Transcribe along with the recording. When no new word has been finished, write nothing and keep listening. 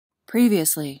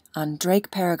Previously on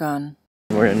DrakeParagon.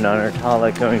 We're in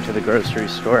Nanartala going to the grocery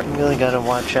store. You really gotta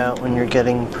watch out when you're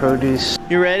getting produce.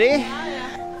 You ready?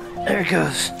 There it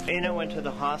goes. Aina went to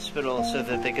the hospital so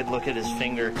that they could look at his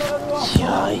finger.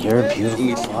 Yeah, you're a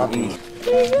beautiful puppy.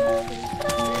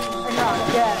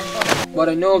 What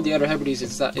I know of the Outer Hebrides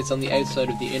is that it's on the outside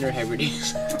of the Inner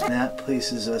Hebrides. That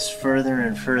places us further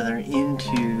and further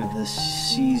into the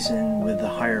season with the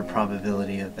higher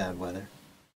probability of bad weather.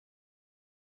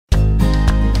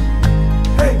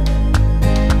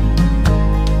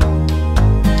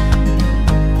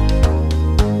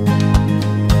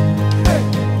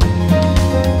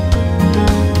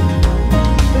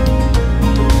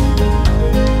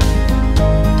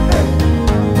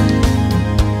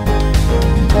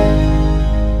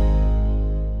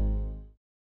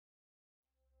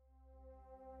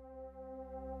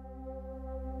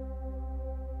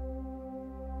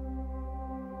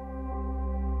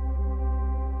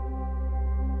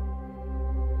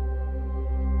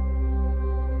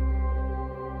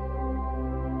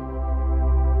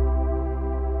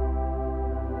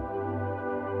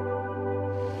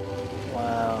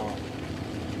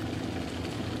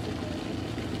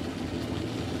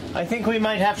 I think we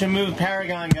might have to move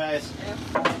Paragon, guys.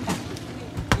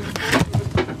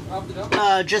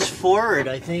 Just forward,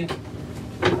 I think.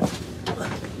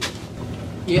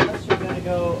 Yeah. Unless you're gonna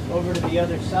go over to the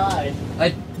other side.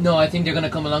 No, I think they're gonna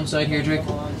come alongside here, Drake.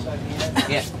 Come alongside here.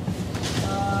 Yeah.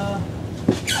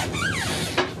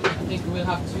 I think we'll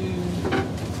have to.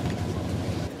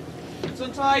 It's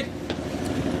untied.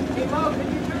 Hey Mo,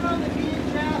 can you turn on the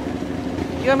VH app?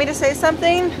 You want me to say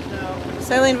something? No.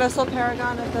 Sailing vessel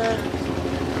Paragon at the...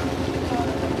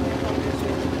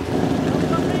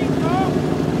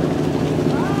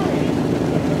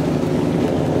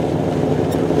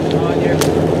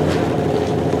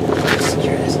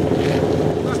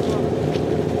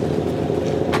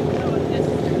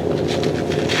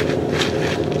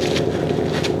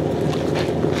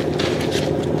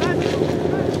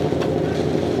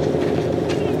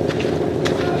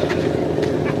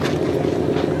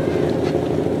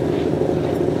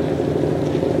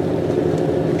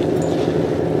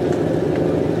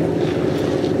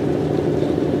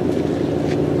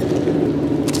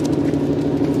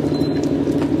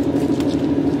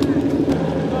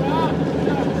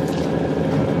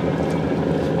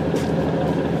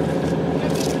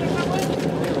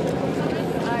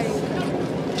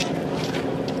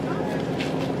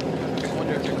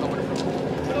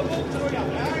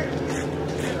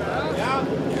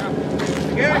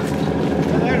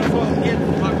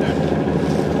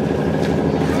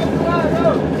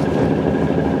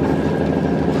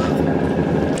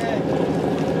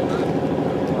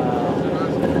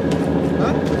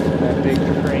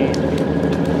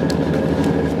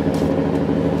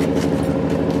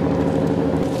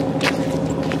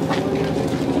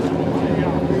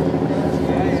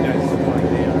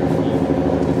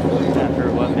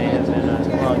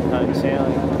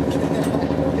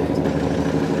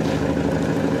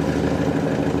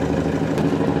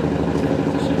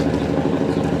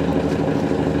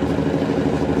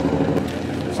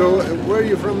 So, where are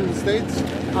you from in the States?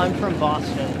 I'm from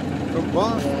Boston. From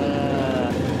Boston?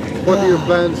 Yeah. What are your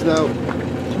plans now?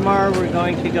 Tomorrow we're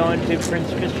going to go into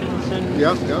Prince Christiansen.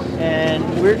 Yeah, yeah.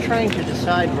 And we're trying to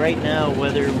decide right now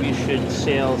whether we should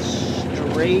sail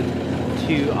straight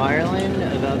to Ireland,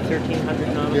 about 1,300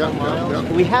 nautical miles.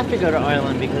 Yeah. We have to go to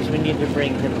Ireland because we need to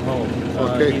bring him home.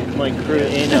 Okay. My crew,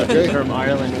 is from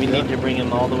Ireland. We need to bring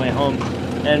him all the way home.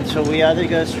 And so we either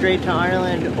go straight to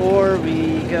Ireland or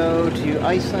we go to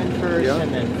Iceland first,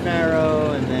 and then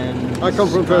Faroe, and then... I come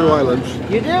from Faroe Islands.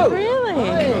 You do? Really?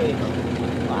 Hey.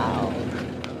 Wow.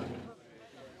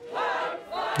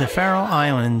 The Faroe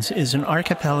Islands is an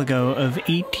archipelago of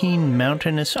 18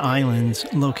 mountainous islands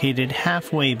located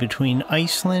halfway between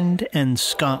Iceland and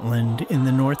Scotland in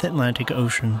the North Atlantic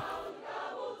Ocean.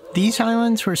 These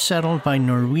islands were settled by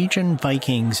Norwegian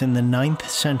Vikings in the 9th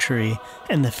century,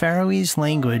 and the Faroese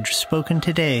language spoken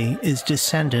today is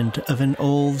descendant of an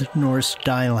Old Norse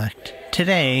dialect.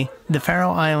 Today, the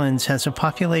Faroe Islands has a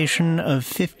population of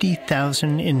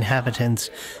 50,000 inhabitants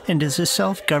and is a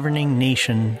self-governing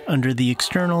nation under the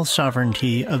external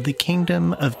sovereignty of the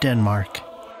Kingdom of Denmark.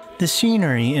 The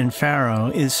scenery in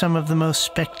Faroe is some of the most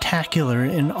spectacular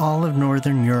in all of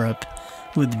Northern Europe,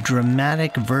 with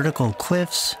dramatic vertical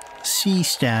cliffs, sea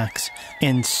stacks,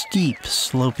 and steep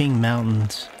sloping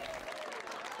mountains.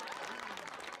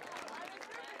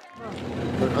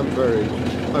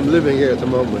 I'm living here at the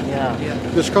moment. Yeah.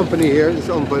 This company here is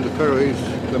owned by the Faroese.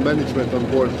 The management on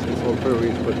board is all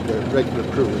Faroese, but the regular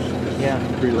crew is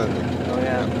Greenlandic. Oh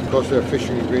yeah. Because they're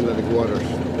fishing in Greenlandic waters.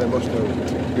 they must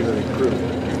have been a crew.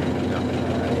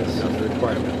 That's a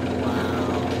requirement.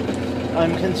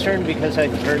 I'm concerned because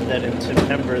I've heard that in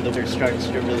September the weather starts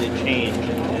to really change.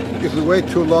 If we wait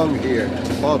too long here,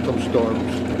 autumn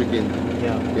storms begin.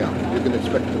 Yeah. You can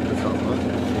expect them to come. Huh?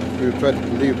 We try to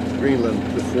leave Greenland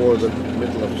before the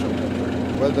middle of September.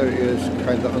 Weather is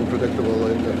kind of unpredictable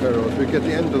in the Faroes. We get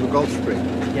the end of the Gulf Stream.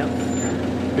 Yeah.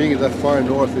 Being that far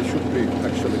north, it should be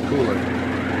actually cooler.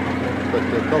 But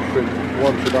the Gulf Stream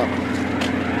warms it up.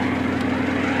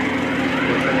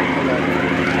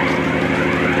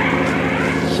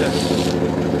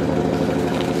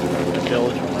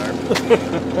 Village alarm.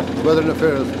 Weather in the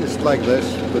Faroes is like this,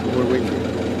 but more windy.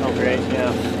 Oh, great,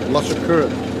 yeah. Lots of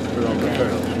current around the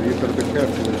Faroes, so you've got to be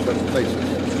careful in certain places.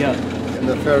 Yeah. In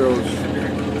the Faroes,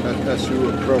 as you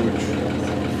approach,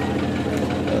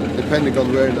 depending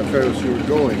on where in the Faroes you're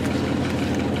going,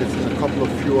 it's in a couple of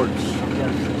fjords.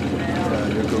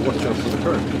 You have to watch out for the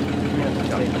current.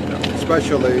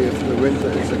 Especially if the wind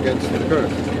is against the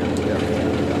current.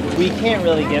 We can't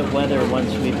really get weather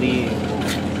once we leave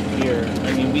here.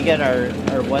 I mean, we get our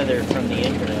weather from the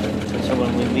internet. And so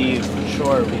when we leave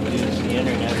shore, we lose the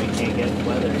internet, we can't get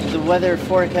weather. The weather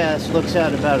forecast looks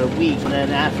out about a week, and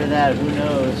then after that, who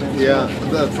knows? And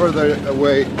the further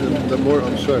away, the more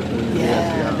uncertain.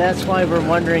 Yeah, that's why we're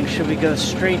wondering, should we go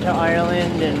straight to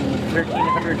Ireland and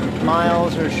 1,300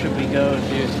 miles, or should we go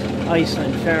to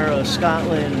Iceland, Faroe,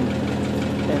 Scotland,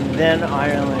 and then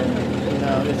Ireland? You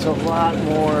know, it's a lot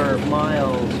more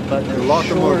miles, but a lot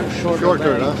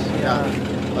shorter, legs. Huh? Yeah,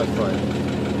 that's right.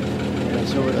 Yeah,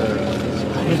 so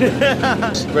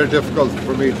it's very difficult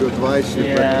for me to advise you,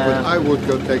 but I would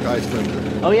go take Iceland.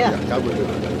 Oh yeah? I would do it.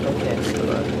 Okay.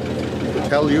 But to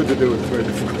tell you to do it is very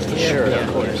difficult. Sure, of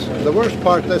course. The worst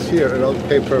part is here around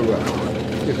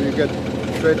DrakeParagon. If you get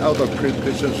straight out of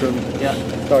Christensen,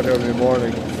 start early in the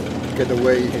morning, get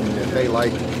away in the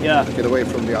daylight, get away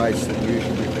from the ice, and you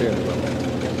should be clear about that.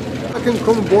 I can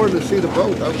come aboard and see the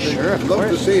boat. I would love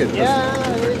to see it.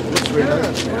 Yeah, it looks really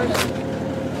nice.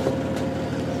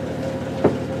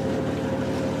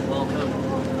 Welcome.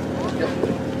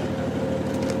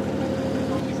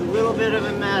 It's a little bit of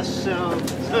a mess, so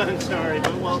I'm sorry,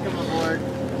 but welcome aboard.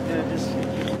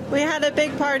 We had a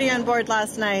big party on board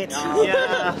last night.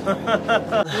 Yeah.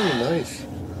 Really nice.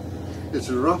 It's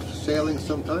rough sailing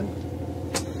sometimes.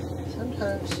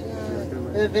 Sometimes, yeah.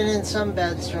 I've been in some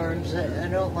bad storms. I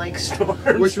don't like storms.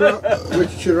 Which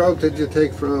route did you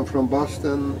take from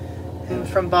Boston?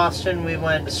 From Boston, we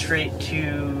went straight to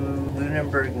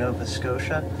Lunenburg, Nova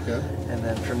Scotia. Yeah. And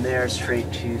then from there, straight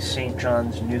to St.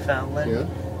 John's, Newfoundland. Yeah.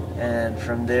 And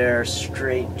from there,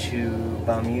 straight to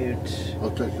Bamute.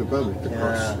 I'll take the Bamute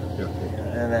across. Yeah.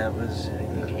 And that was, I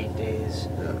think, 8 days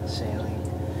sailing.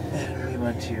 And we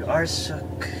went to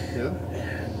Arsuk. Yeah.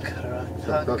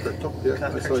 Kakartok. Yeah,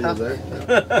 I saw you there.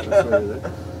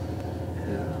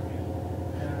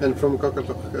 Yeah. And from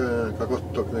Kakartok,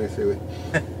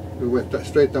 we went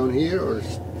straight down here or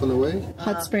on the way?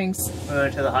 Hot Springs. We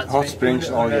went to the Hot Springs.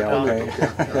 Oh yeah, okay.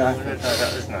 That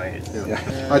was nice.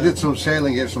 Yeah. I did some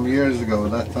sailing here some years ago,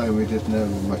 and that time we didn't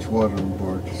have much water on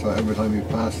board. So every time we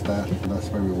passed that, that's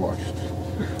where we washed.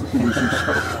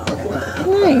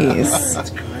 Nice. That's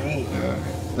great.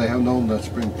 They have known that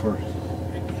spring for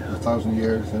 1,000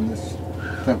 years, and this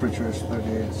temperature is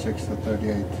 36 to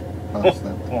 38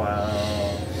 constant. Wow.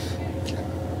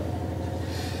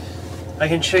 I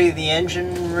can show you the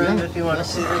engine room if you want to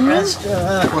see the rest.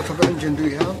 What type of engine do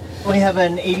you have? We have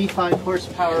an 85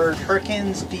 horsepower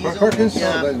Perkins diesel. Perkins?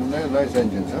 Yeah. Oh, they're nice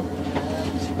engines, huh?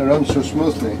 They run so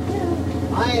smoothly.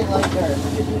 I like our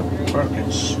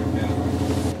Perkins.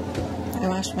 I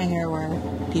washed my hair where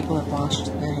people have washed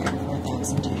their hair for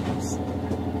 1,000 years.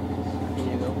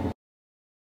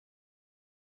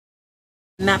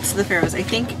 Maps of the Faroes. I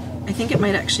think it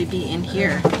might actually be in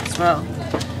here as well.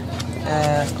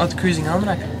 The cruising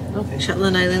almanac. Okay.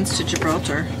 Shetland Islands to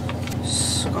Gibraltar,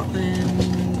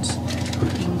 Scotland,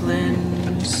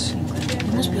 England.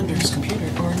 It must be under his computer.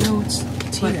 Or no, it's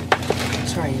here.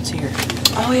 Sorry, it's here.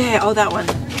 Oh yeah, oh that one.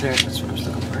 There, that's what I was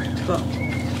looking for. Cool.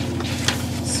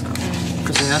 Scotland.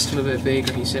 Because I asked him about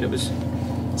Vega, he said it was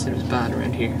bad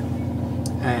around here.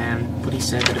 But he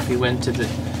said that if we went to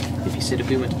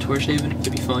Torshaven,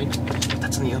 it'd be fine.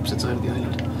 That's on the opposite side of the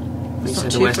island. But he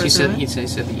said the west. He said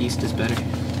the east is better.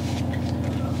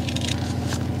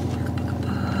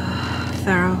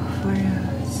 Faroe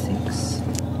 6.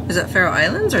 Is that Faroe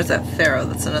Islands or is that Faroe?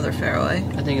 That's another Faroe, eh?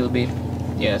 I think it'll be.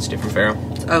 Yeah, it's different Faroe.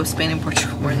 Oh, Spain and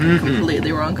Portugal were in the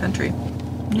completely wrong country.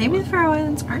 Maybe the Faroe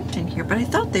Islands aren't in here, but I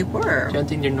thought they were. I don't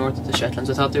think they're north of the Shetlands.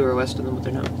 I thought they were west of them, but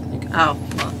they're not, I think. Oh,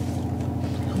 well.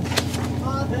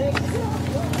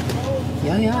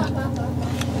 Yeah.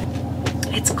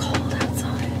 It's cold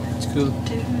outside. It's cool.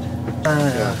 Dude.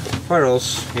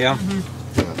 Faroese, yeah.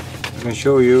 I can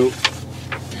show you.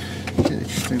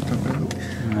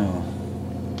 No.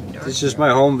 This is my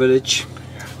home village.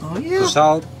 Oh yeah.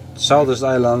 The southest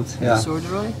island. Yeah.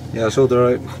 Sorderoy? Yeah,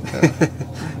 Sorderoy.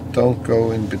 Don't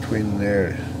go in between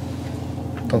there.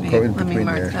 Don't go in Let me between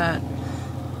mark there. that.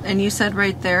 And you said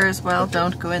right there as well,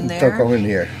 don't go in there. Don't go in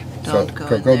here. Don't So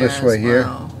go in go there this way as here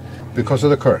well. because of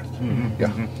the current.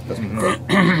 Yeah. That's correct.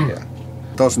 Yeah.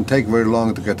 Doesn't take very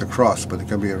long to get across, but it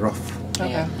can be rough.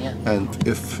 Okay. Yeah. And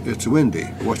if it's windy,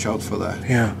 watch out for that.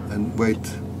 Yeah. And wait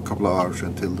a couple of hours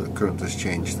until the current has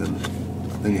changed, and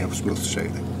then you have smooth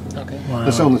sailing. Okay. Wow.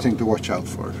 That's the only thing to watch out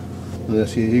for. And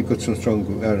see, he got some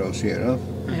strong arrows here, huh?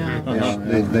 Yeah.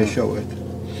 They show it.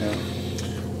 Yeah.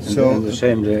 So And the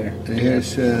same there.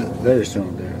 here's Very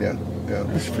strong there.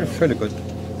 yeah, it's fairly good.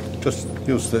 Just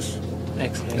use this.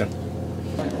 Excellent. Yeah.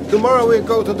 Tomorrow we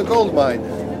go to the gold mine.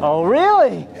 Oh,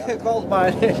 really? Gold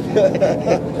mine.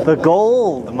 The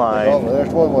gold mine. There's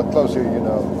one more closer, you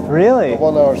know. Really?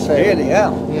 1 hour sail. Really, yeah.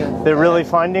 They're really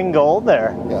finding gold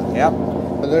there. Yeah.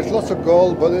 And there's lots of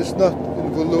gold, but it's not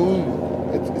in volume.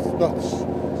 It's not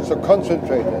so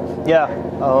concentrated. Yeah.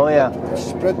 Oh, yeah. It's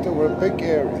spread over a big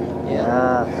area.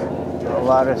 Yeah. A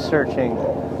lot of searching.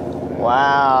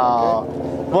 Wow.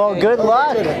 Well, good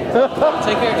luck. Take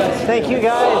care, guys. Thank you,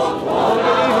 guys. Have a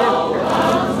good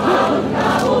evening.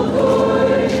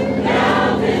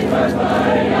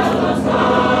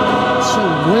 So,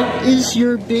 what is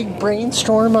your big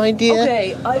brainstorm idea?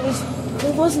 Okay,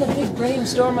 it wasn't a big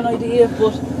brainstorming idea,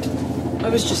 but I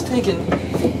was just thinking,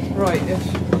 right,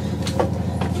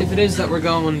 if it is that we're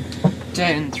going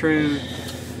down through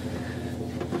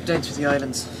the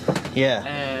islands,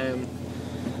 Yeah.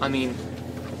 I mean,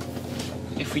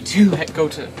 if we do go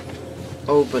to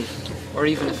Oban, or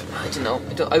even if, I don't know,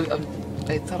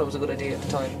 I thought it was a good idea at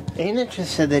the time. Ana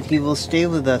just said that he will stay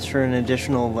with us for an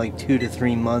additional, like, 2 to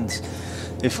 3 months.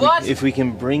 What? If we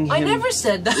can bring him... I never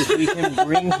said that. If we can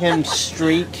bring him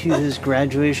straight to his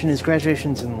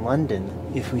graduation's in London.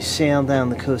 If we sail down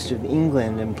the coast of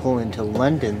England and pull into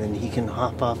London, then he can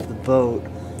hop off the boat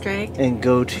Drake. and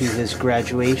go to his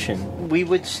graduation. We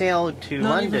would sail to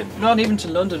London. Not even to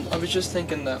London. I was just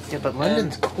thinking that. Yeah, but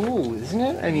London's cool, isn't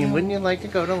it? I mean, wouldn't you like to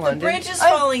go to The London? bridge is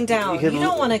falling down. could You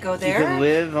don't want to go You there. could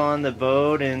live on the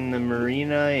boat in the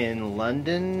marina in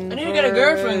London. I need to get a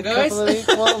girlfriend, for guys. couple of weeks.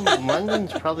 Well,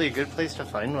 London's probably a good place to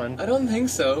find one. I don't think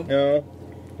so. No.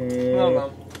 No.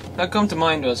 What come to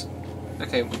mind was,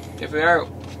 okay, if we are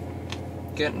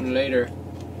getting later,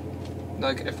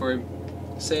 like if we're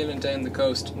sailing down the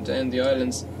coast, down the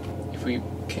islands, if we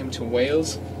came to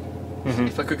Wales,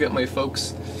 if I could get my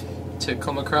folks to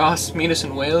come across, meet us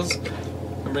in Wales,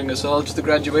 and bring us all to the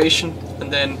graduation,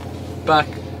 and then back,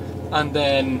 and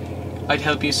then I'd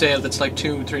help you sail. That's like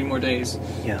 2-3 more days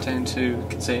down to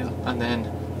Kinsale, and then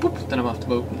boop, then I'm off the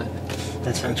boat, and then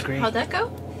That sounds great. How'd that go?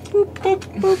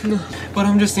 But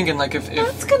I'm just thinking, like, if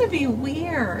That's gonna be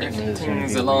weird. if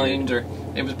things aligned, or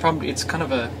it's kind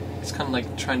of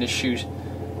like trying to shoot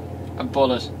a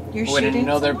bullet You're with shooting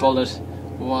another someone? bullet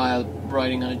while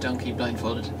riding on a donkey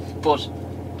blindfolded. But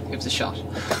it was a shot.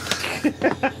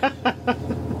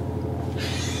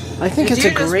 I think it's Did a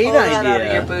you just great pull that out of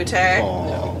your idea. bootay?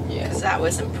 Oh. Because that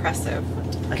was impressive.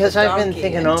 Because I've been Donkey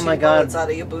thinking, and oh my 2 god, bullets out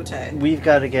of your bootay. we've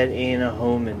got to get Ana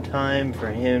home in time for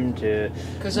him to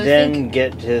 'Cause I then think-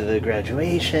 get to the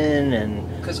graduation and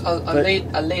Because I'll lay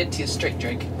it to you straight,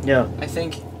 Drake. yeah. I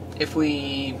think if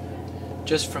we,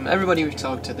 just from everybody we've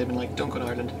talked to, they've been like, don't go to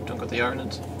Ireland, don't go to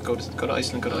Ireland, go to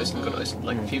Iceland, go to Iceland, go to Iceland.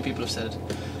 Like, a few people have said it.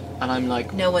 And I'm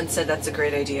like, No one said that's a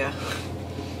great idea.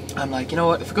 you know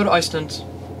what, if we go to Iceland,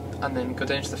 and then go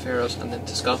down to the Faroes, and then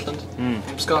to Scotland,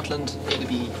 from Scotland, it'd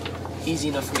be easy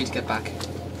enough for me to get back.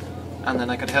 And then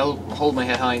I could hold my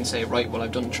head high and say, right, well,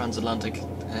 I've done transatlantic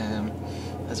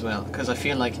as well. Because I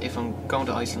feel like if I'm going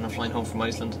to Iceland and flying home from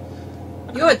Iceland,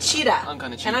 You're a cheetah. I'm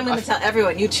kinda cheating. And I'm going to tell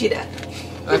everyone you cheated.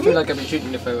 I feel like I'd be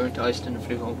cheating if I went to Iceland and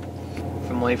flew home.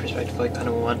 From my perspective, I kind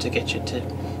of want to get you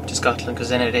to Scotland, because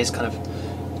then it is kind of,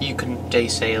 you can day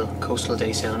sail, coastal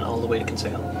day sailing all the way to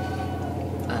Kinsale.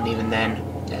 And even then,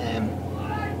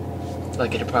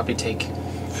 like, it'd probably take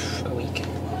a week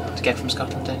to get from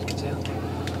Scotland down to Kinsale,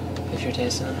 if you're day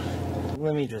sailing.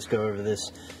 Let me just go over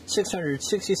this.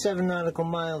 667 nautical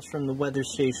miles from the weather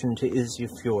station to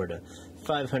Isafjorda.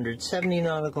 570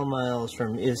 nautical miles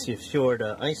from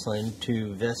Isafjorda, Iceland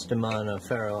to Vestmanna,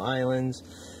 Faroe Islands.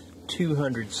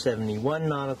 271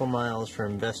 nautical miles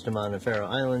from Vestmanna, Faroe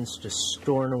Islands to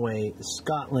Stornoway,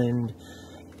 Scotland.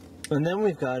 And then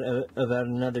we've got about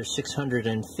another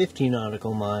 650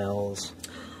 nautical miles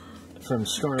from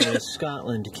Stornoway,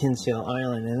 Scotland to Kinsale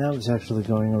Island, and that was actually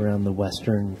going around the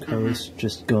western coast,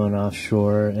 just going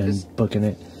offshore and booking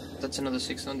it. That's another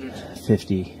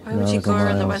 650. Why would you go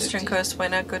around the western coast? Why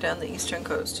not go down the eastern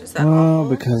coast? Is that well, awful?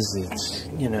 because it's,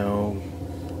 you know,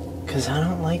 because I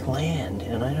don't like land,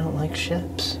 and I don't like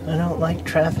ships. I don't like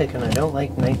traffic, and I don't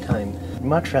like nighttime. I'd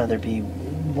much rather be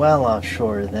well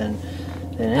offshore than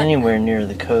anywhere near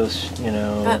the coast, you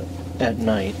know, at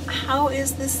night. How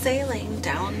is the sailing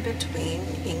down between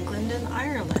England and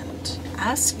Ireland?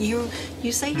 Ask you.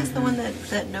 You say he's the one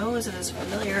that knows and is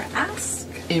familiar. Ask.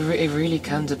 It really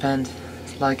can depend.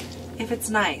 Like, if it's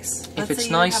nice. If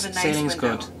it's nice, sailing's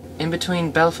good. In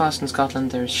between Belfast and Scotland,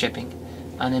 there's shipping,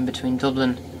 and in between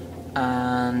Dublin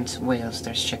and Wales,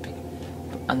 there's shipping,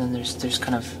 and then there's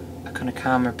kind of a kind of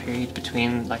calmer period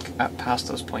between, like, past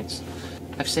those points.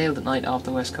 I've sailed at night off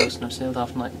the west coast, and I've sailed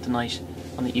off the night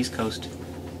on the east coast,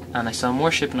 and I saw more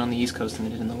shipping on the east coast than I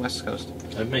did on the west coast.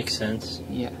 That makes sense.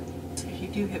 Yeah. So if you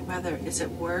do hit weather, is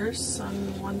it worse on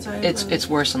one side? It's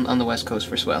worse on the west coast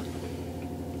for swell.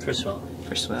 For swell.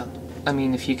 For swell. I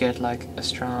mean, if you get like a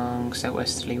strong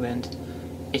southwesterly wind,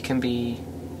 it can be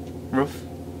rough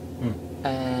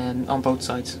on both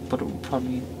sides, but it will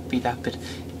probably be that bit.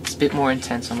 It's a bit more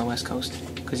intense on the west coast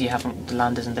because the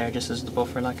land isn't there just as the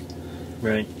buffer, like.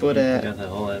 Right. But you got the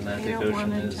whole Atlantic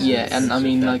Ocean. Yeah, and I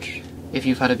mean, like, if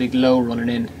you've had a big low running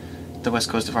in, the west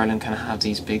coast of Ireland kind of have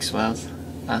these big swells,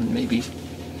 and maybe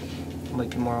it might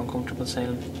be more uncomfortable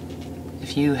sailing.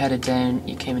 If you headed down,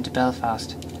 you came into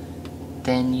Belfast,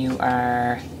 then you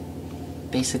are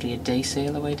basically a day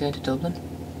sail away down to Dublin.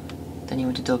 Then you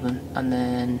went to Dublin, and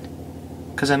then,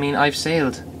 because I mean, I've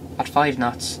sailed at 5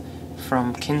 knots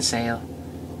from Kinsale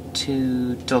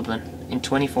to Dublin in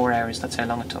 24 hours. That's how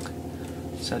long it took.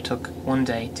 So it took 1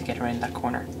 day to get around that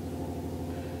corner.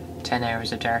 10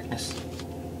 hours of darkness.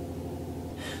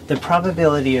 The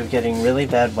probability of getting really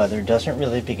bad weather doesn't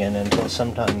really begin until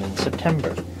sometime in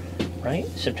September, right?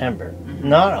 September,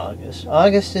 not August.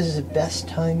 August is the best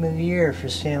time of year for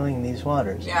sailing these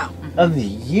waters. Yeah. Of the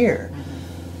year.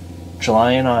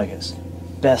 July and August,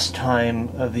 best time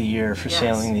of the year for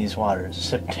sailing these waters.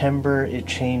 September, it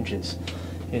changes.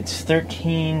 It's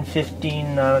 13,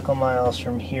 15 nautical miles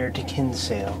from here to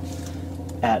Kinsale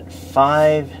at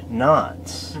 5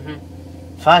 knots.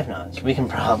 5 knots. We can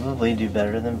probably do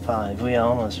better than 5. We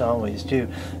almost always do.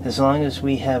 As long as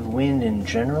we have wind in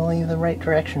generally the right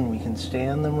direction, we can stay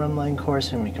on the runline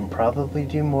course and we can probably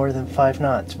do more than 5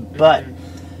 knots. But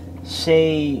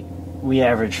say we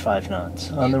average 5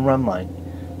 knots on the runline.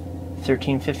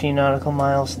 13, 15 nautical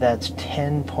miles, that's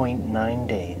 10.9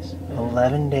 days.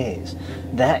 11 days.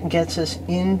 That gets us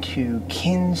into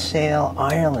Kinsale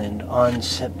Island on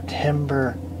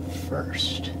September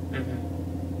 1st.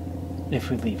 If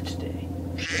we leave today.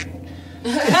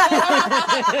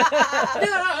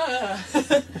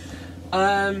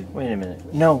 Wait a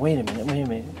minute. No, wait a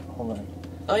minute. Hold on.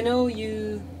 I know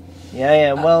you...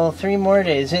 Yeah, well, 3 more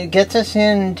days. It gets us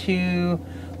into...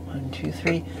 1, 2,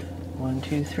 3. 1,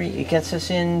 2, 3. It gets us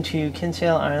into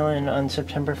Kinsale Island on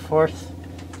September 4th.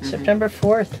 September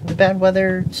 4th. The bad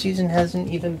weather season hasn't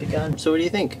even begun. So what do you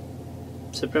think?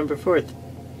 September 4th.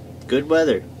 Good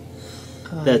weather.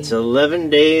 That's 11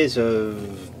 days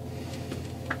of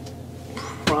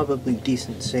probably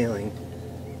decent sailing.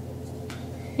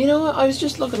 You know what? I was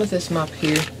just looking at this map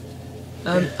here.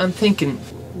 I'm thinking,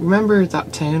 remember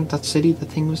that town, that city the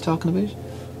thing was talking about?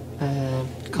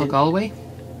 Called Galway?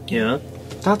 Yeah.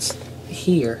 That's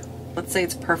here. Let's say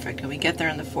it's perfect and we get there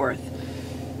on the 4th.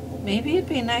 Maybe it'd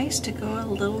be nice to go a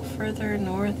little further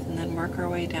north and then work our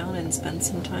way down and spend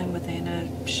some time with Anna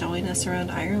showing us around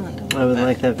Ireland a little I would bit.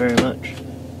 like that very much.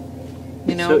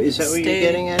 You know, so is that what you're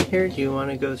getting at here? Do you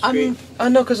want to go straight? I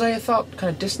know, because I thought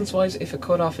kind of distance-wise, if it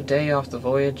cut off a day off the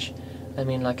voyage, I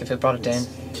mean, like if it brought it down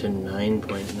to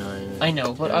 9.9. I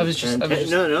know, but I was just no,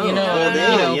 you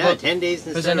know, yeah, 10 days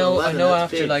instead because of 11,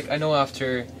 I know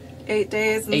after 8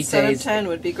 days instead of 10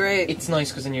 would be great. It's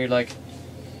nice because then you're like,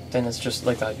 then it's just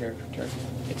like that.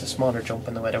 It's a smaller jump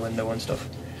in the weather window and stuff.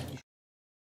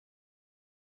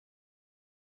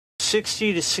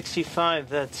 60 to 65,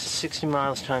 that's 60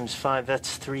 miles times 5,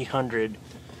 that's 300.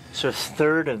 So a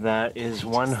third of that is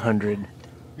 100.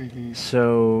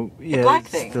 So, yeah, the black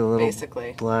it's thing, the little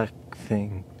basically. Black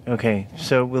thing. Okay,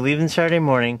 so we're leaving Saturday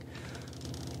morning,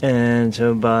 and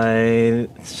so by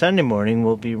Sunday morning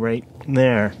we'll be right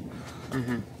there.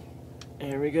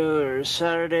 Here we go, there's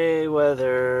Saturday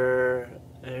weather,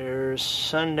 there's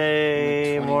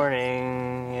Sunday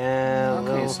morning, yeah,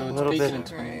 Okay, so a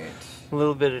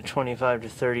little bit of 25 to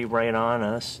 30 right on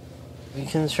us. we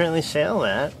can certainly sail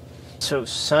that. So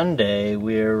Sunday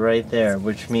we're right there,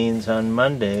 which means on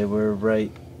Monday we're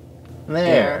right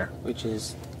there. Which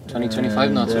is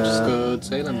 20-25 knots, which is good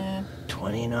sailing. Yeah.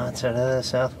 20 knots out of the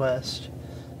southwest.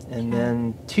 And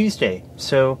then Tuesday.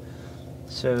 So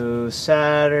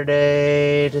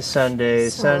Saturday to Sunday,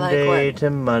 So we're like Sunday what? to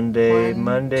Monday, 1,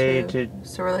 Monday 2. to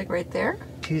So we're like right there?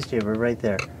 Tuesday, we're right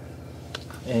there.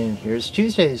 And here's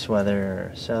Tuesday's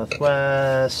weather.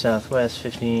 Southwest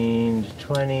 15 to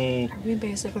 20. Are we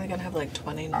basically gonna have like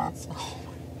 20 knots?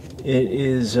 It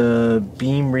is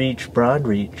beam reach, broad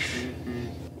reach.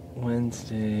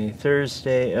 Wednesday,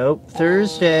 Thursday.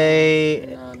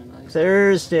 Thursday.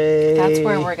 Thursday. That's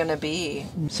where we're gonna be.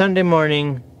 Sunday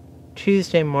morning,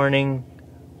 Tuesday morning,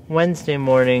 Wednesday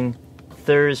morning,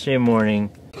 Thursday morning.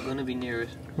 We're going to be near it.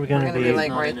 We're We're gonna gonna be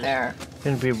like right there.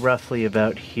 Gonna be roughly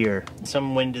about here.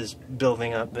 Some wind is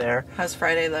building up there. How's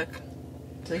Friday look?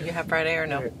 Do you have Friday or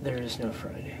no? There is no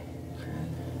Friday.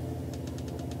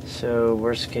 So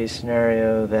worst case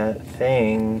scenario, that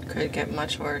thing Could get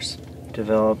much worse.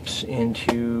 develops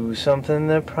into something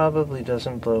that probably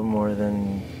doesn't blow more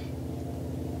than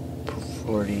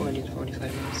 40 to 45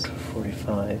 minutes.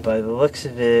 45. By the looks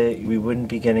of it, we wouldn't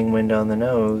be getting wind on the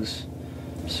nose,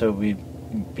 so we'd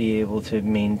be able to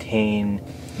maintain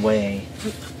way.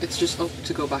 It's just up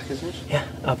to go back, isn't it? Yeah,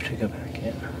 up to go back,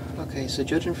 yeah. Okay, so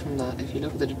judging from that, if you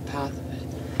look at the path of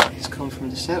it, it's come from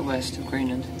the southwest of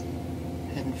Greenland,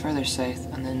 heading further south,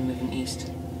 and then moving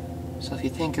east. So if you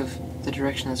think of the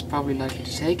direction that's probably likely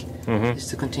to take, is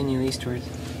to continue eastward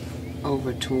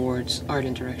over towards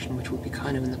Ireland direction, which would be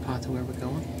kind of in the path of where we're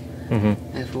going. And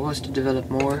if it was to develop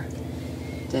more,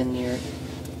 then we're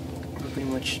pretty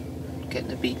much getting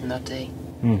a beating that day.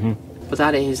 But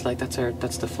that is like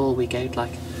that's the full week out,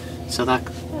 like, so that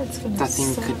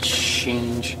thing could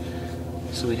change.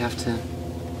 So we'd have to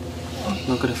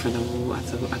look at it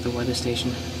at the weather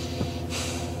station.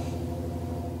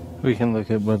 We can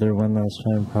look at weather one last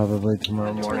time, probably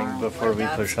tomorrow morning before we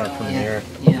push off from here.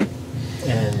 Yeah.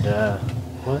 And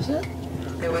what was it?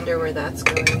 I wonder where that's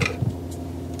going.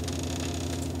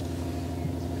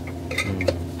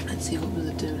 Let's see, what was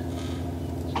it doing?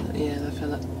 So, yeah, that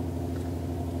fella.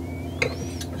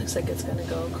 Looks like it's gonna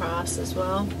go across as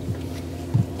well.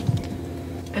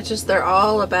 It's just they're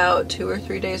all about 2 or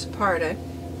 3 days apart, eh?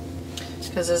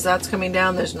 Because as that's coming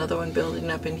down, there's another one building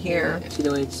up in here. Yeah, see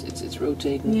the way it's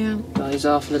rotating. Yeah. Dies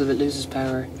off a little bit, loses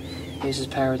power,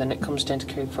 then it comes down to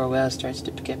Cape Farewell, starts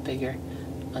to get bigger,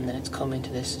 and then it's come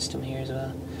into this system here as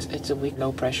well. It's a weak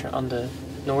low pressure on the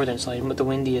northern side, but the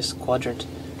windiest quadrant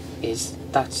is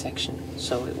that section,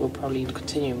 so it will probably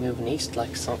continue moving east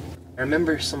like so. I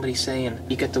remember somebody saying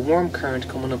you get the warm current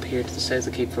coming up here to the south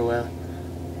of Cape Farewell,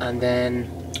 and then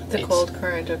The cold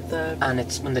current of the... And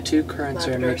it's when the two currents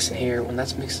are Labrador mixing Sea. here, when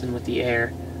that's mixing with the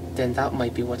air, then that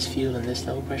might be what's fueling this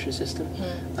low pressure system.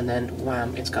 And then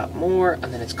wham, it's got more,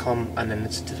 and then it's come, and then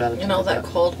it's developed. And all that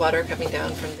cold water coming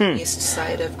down from the east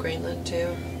side of Greenland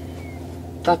too.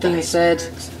 That being said,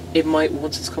 icebergs. it might,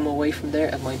 once it's come away from there,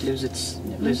 it might lose its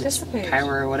dissipate.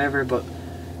 power or whatever. But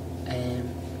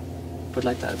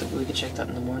like that, we could check that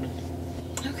in the morning.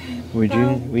 Okay. We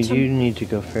do need to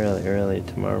go fairly early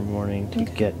tomorrow morning to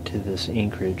get to this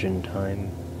anchorage in time.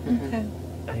 Okay.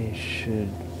 I should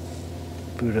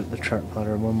boot up the chart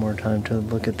plotter one more time to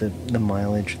look at the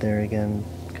mileage there again,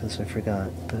 because I forgot,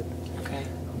 but Okay.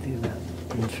 I'll do that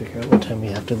and figure out what time we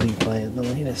have to leave by at the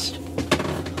latest.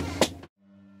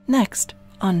 Next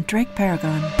on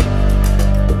DrakeParagon.